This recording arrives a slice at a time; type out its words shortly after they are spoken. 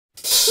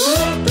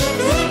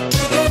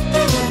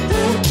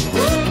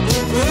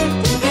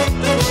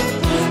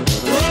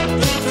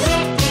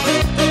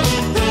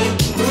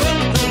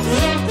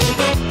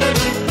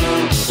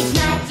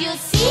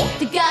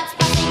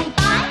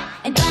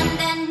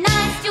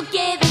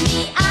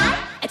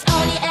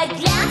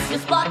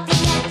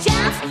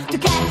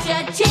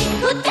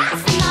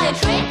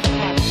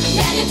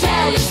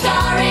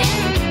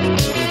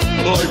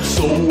I'm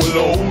so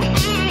alone.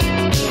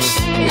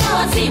 No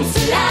one seems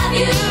to love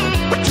you,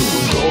 But to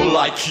a girl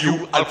like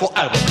you, I'll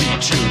forever be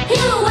true.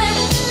 you win,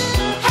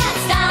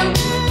 hands down.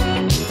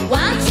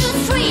 1, 2,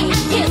 3,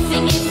 and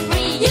kissing is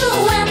free. You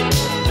win,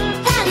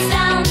 hands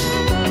down.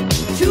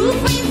 2,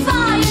 3, 4,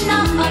 you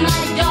knock on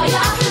my door.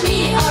 You're after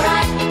me,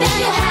 alright. Then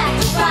you have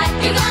to fight.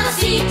 You're gonna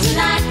see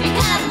tonight. We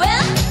can't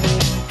win,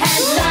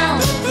 hands down.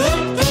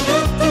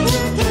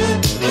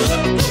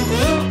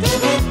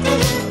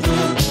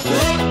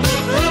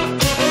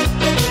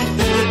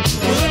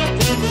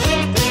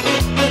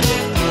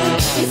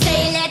 You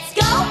say let's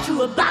go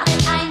to a bar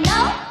and I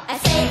know. I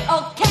say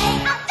okay,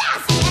 I'll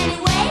dance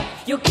anyway.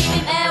 You're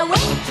giving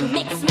away to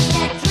mix me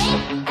a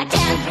drink. I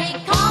can't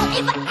recall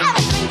if I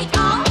ever drink it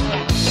all.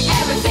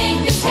 Everything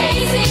is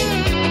hazy,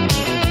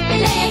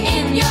 laying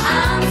in your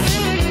arms.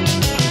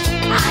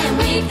 I am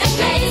weak and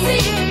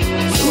lazy.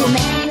 To a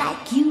man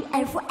like you,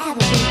 I'll forever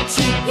be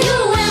true. You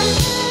win,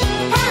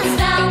 hands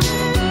down.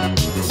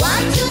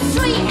 1, 2,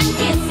 3, and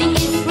kissing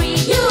is free.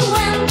 You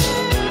win,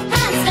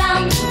 hands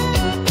down.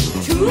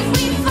 2,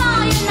 3,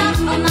 4, you knock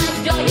on my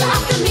door. You're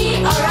after me,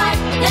 alright.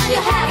 Then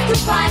you have to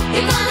fight.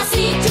 You're gonna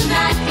see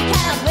tonight. You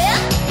can't win,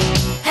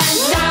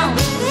 hands down.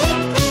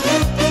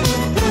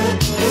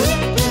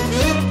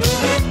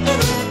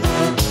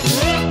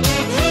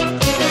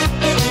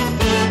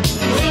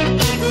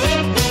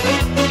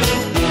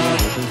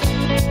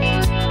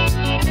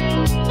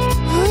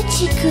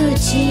 Hoochie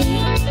coochie,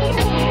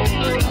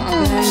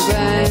 Bang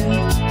bang,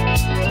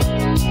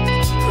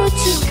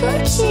 hoochie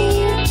coochie,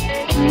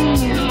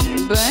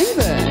 bang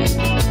bang.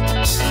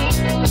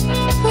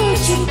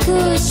 hoochie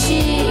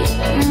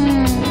coochie.